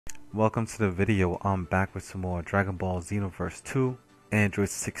Welcome to the video. I'm back with some more Dragon Ball Xenoverse 2, Android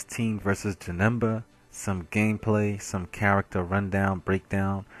 16 versus Janemba, some gameplay, some character rundown,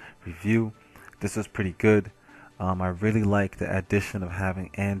 breakdown, review. This is pretty good. I really like the addition of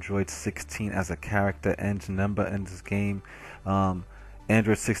having Android 16 as a character and Janemba in this game.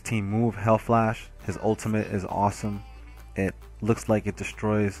 Android 16 move Hellflash, his ultimate is awesome. It looks like it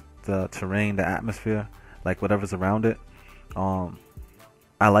destroys the terrain, the atmosphere, like whatever's around it.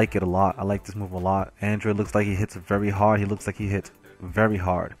 I like it a lot. I like this move a lot. Android looks like he hits very hard. He looks like he hits very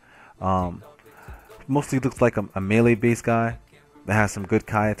hard. Mostly looks like a melee based guy that has some good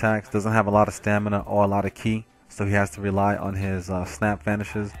Kai attacks. Doesn't have a lot of stamina or a lot of ki, so he has to rely on his snap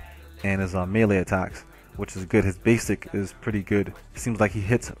vanishes and his melee attacks, which is good. His basic is pretty good. Seems like he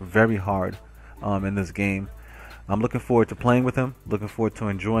hits very hard in this game. I'm looking forward to playing with him. Looking forward to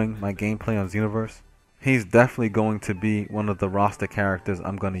enjoying my gameplay on Xenoverse. He's definitely going to be one of the roster characters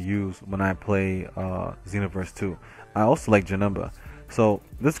I'm going to use when I play Xenoverse 2. I also like Janemba. So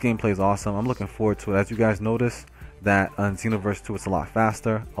this gameplay is awesome. I'm looking forward to it. As you guys notice that on Xenoverse 2 it's a lot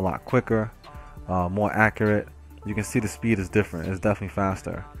faster, a lot quicker, more accurate. You can see the speed is different. It's definitely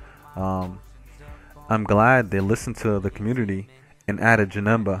faster. I'm glad they listened to the community and added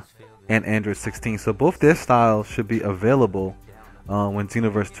Janemba and Android 16. So both their styles should be available when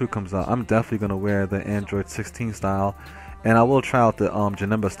Xenoverse 2 comes out. I'm definitely going to wear the Android 16 style, and I will try out the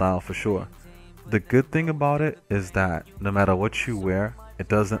Janemba style for sure. The good thing about it is that no matter what you wear, it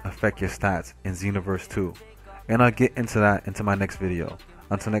doesn't affect your stats in Xenoverse 2. And I'll get into that into my next video.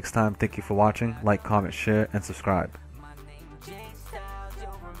 Until next time, thank you for watching. Like, comment, share, and subscribe.